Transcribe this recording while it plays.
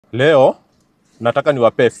Leo nataka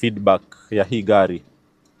niwape feedback ya hii gari.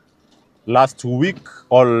 Last week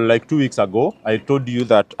or like 2 weeks ago, I told you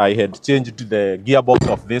that I had changed the gearbox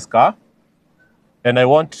of this car, and I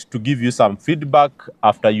want to give you some feedback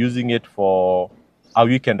after using it for a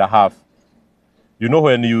week and a half. You know,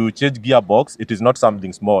 when you change gearbox, it is not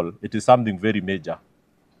something small, it is something very major.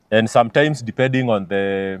 And sometimes, depending on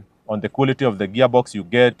the quality of the gearbox you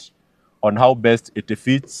get, on how best it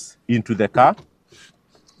fits into the car,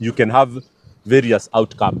 you can have various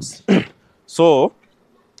outcomes. So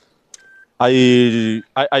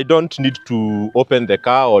I don't need to open the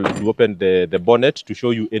car or to open the bonnet to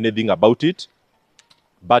show you anything about it,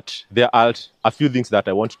 but there are a few things that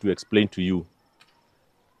I want to explain to you.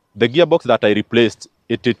 The gearbox that I replaced,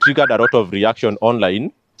 it triggered a lot of reaction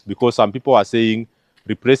online because some people are saying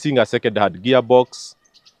replacing a second-hand gearbox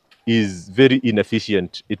is very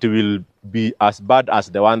inefficient. It will be as bad as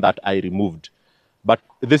the one that I removed. But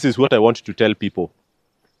this is what I want to tell people,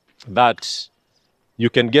 that you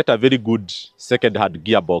can get a very good second-hand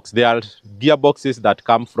gearbox. There are gearboxes that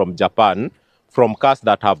come from Japan, from cars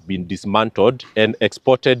that have been dismantled and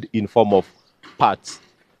exported in form of parts.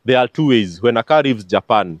 There are two ways. When a car leaves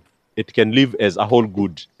Japan, it can leave as a whole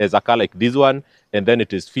good, as a car like this one, and then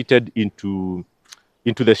it is fitted into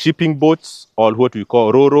the shipping boats, or what we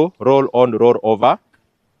call roro, roll on, roll over.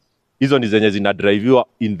 Hizo ni zenye zinadriviwa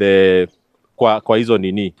in the kwa hizo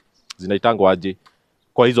nini zinaitangwa aje,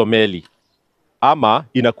 kwa hizo meli. Ama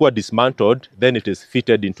inakuwa dismantled, then it is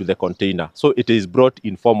fitted into the container. So it is brought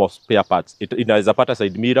in form of spare parts. Unaweza pata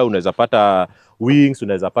side mirror, unaweza pata wings,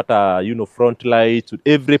 unaweza pata, front lights.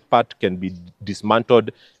 Every part can be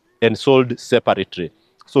dismantled and sold separately.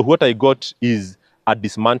 So what I got is a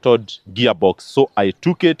dismantled gearbox. So I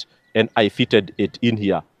took it and I fitted it in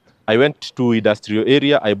here. I went to industrial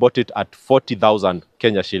area. I bought it at 40,000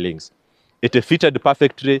 Kenya shillings. It fitted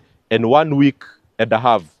perfectly, and 1 week and a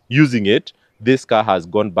half using it, this car has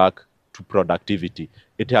gone back to productivity.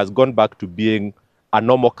 It has gone back to being a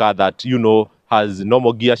normal car that, has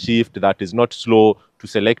normal gear shift, that is not slow, to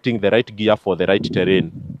selecting the right gear for the right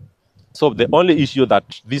terrain. So the only issue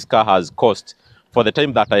that this car has caused for the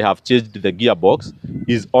time that I have changed the gearbox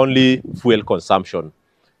is only fuel consumption.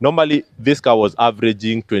 Normally, this car was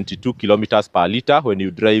averaging 22 kilometers per liter when you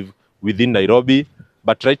drive within Nairobi,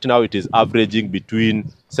 but right now it is averaging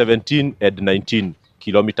between 17 and 19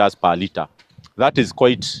 kilometers per liter. That is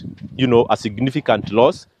quite, a significant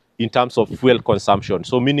loss in terms of fuel consumption.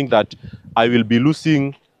 So meaning that I will be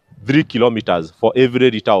losing 3 kilometers for every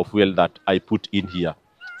liter of fuel that I put in here.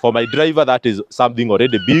 For my driver, that is something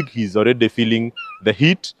already big. He's already feeling the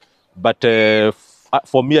heat. But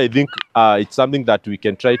for me, I think it's something that we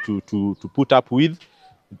can try to put up with,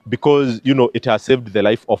 because, it has saved the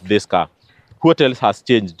life of this car. What else has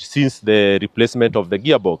changed since the replacement of the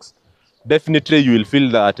gearbox? Definitely, you will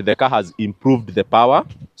feel that the car has improved the power.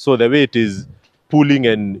 So the way it is pulling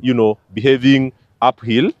and, behaving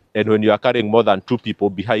uphill, and when you are carrying more than 2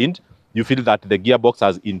 people behind, you feel that the gearbox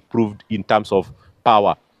has improved in terms of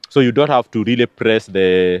power. So you don't have to really press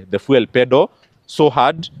the fuel pedal so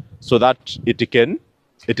hard so that it can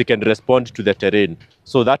respond to the terrain.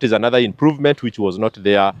 So that is another improvement which was not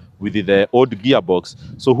there with the old gearbox.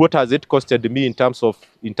 So what has it costed me in terms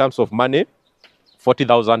of money?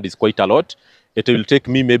 40,000 is quite a lot. It will take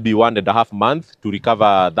me maybe 1.5 months to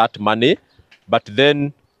recover that money. But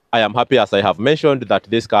then I am happy, as I have mentioned, that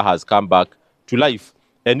this car has come back to life.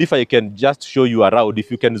 And if I can just show you around,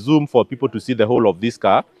 if you can zoom for people to see the whole of this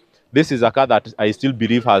car, this is a car that I still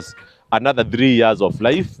believe has another 3 years of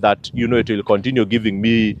life, that, it will continue giving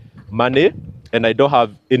me money. And I don't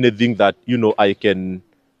have anything that, I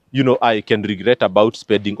can regret about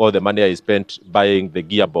spending all the money I spent buying the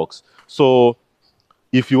gearbox. So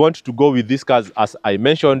if you want to go with these cars, as I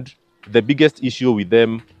mentioned, the biggest issue with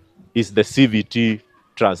them is the CVT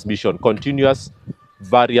transmission, continuous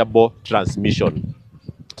variable transmission.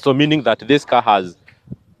 So meaning that this car has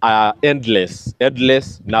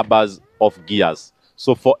endless numbers of gears.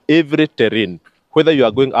 So for every terrain, whether you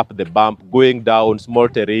are going up the bump, going down, small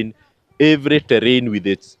terrain, every terrain with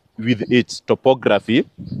its topography,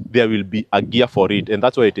 there will be a gear for it. And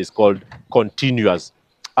that's why it is called continuous.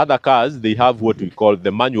 Other cars, they have what we call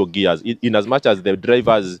the manual gears. In as much as the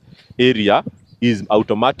driver's area is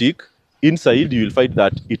automatic, inside you will find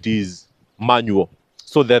that it is manual.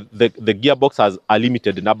 So the gearbox has a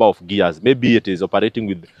limited number of gears. Maybe it is operating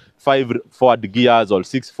with 5 forward gears or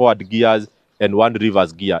 6 forward gears and 1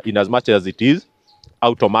 reverse gear, in as much as it is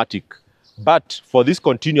automatic. But for this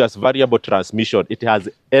continuous variable transmission, it has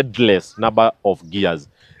endless number of gears.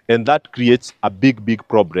 And that creates a big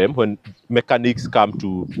problem when mechanics come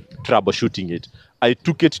to troubleshooting it. I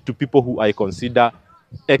took it to people who I consider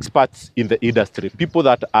experts in the industry, people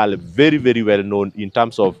that are very, very well known in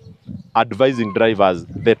terms of advising drivers,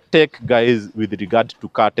 the tech guys with regard to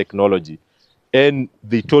car technology. And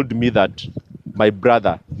they told me that, my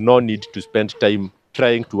brother, no need to spend time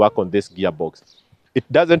trying to work on this gearbox. It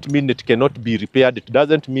doesn't mean it cannot be repaired. It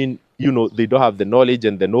doesn't mean, they don't have the knowledge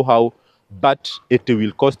and the know-how, but it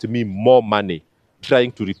will cost me more money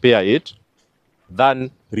trying to repair it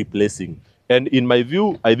than replacing. And in my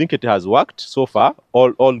view, I think it has worked so far.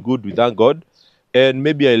 All good, we thank God. And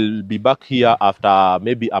maybe I'll be back here after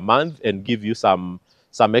maybe a month and give you some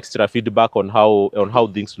extra feedback on how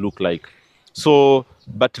things look like. So,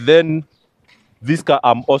 but then this car,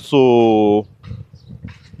 I'm also,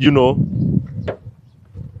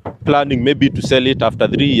 planning maybe to sell it after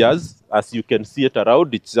 3 years. As you can see it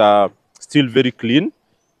around, it's still very clean.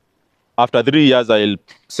 After 3 years, I'll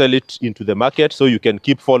sell it into the market, so you can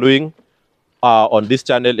keep following on this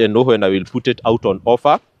channel and know when I will put it out on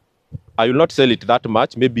offer. I will not sell it that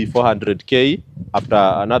much, maybe 400K after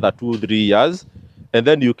another 2-3 years. And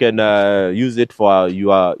then you can use it for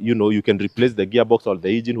your, you can replace the gearbox or the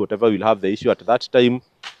engine, whatever will have the issue at that time.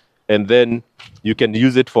 And then you can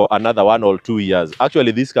use it for another 1 or 2 years.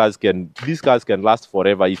 Actually, these cars can last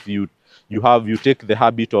forever if you take the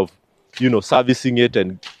habit of, servicing it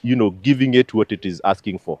and, giving it what it is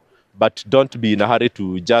asking for. But don't be in a hurry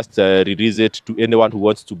to just release it to anyone who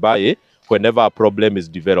wants to buy it whenever a problem is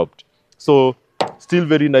developed. So, still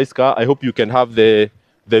very nice car. I hope you can have the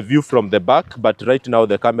view from the back, but right now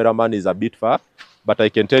the cameraman is a bit far. But I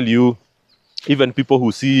can tell you, even people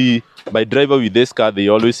who see my driver with this car, they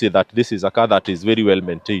always say that this is a car that is very well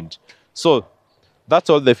maintained. So that's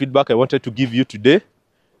all the feedback I wanted to give you today.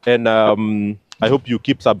 And I hope you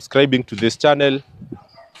keep subscribing to this channel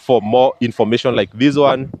for more information like this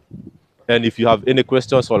one. And if you have any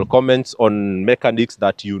questions or comments on mechanics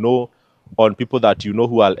that on people that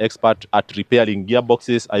who are expert at repairing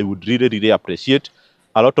gearboxes, I would really, really appreciate.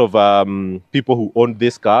 A lot of people who own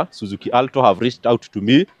this car, Suzuki Alto, have reached out to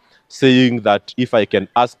me saying that if I can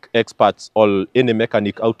ask experts or any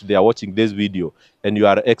mechanic out there watching this video, and you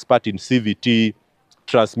are expert in CVT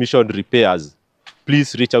transmission repairs,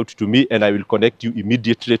 please reach out to me and I will connect you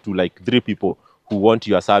immediately to like 3 people who want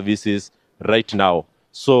your services right now.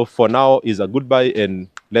 So for now is a goodbye, and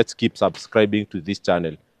let's keep subscribing to this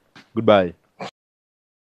channel. Goodbye.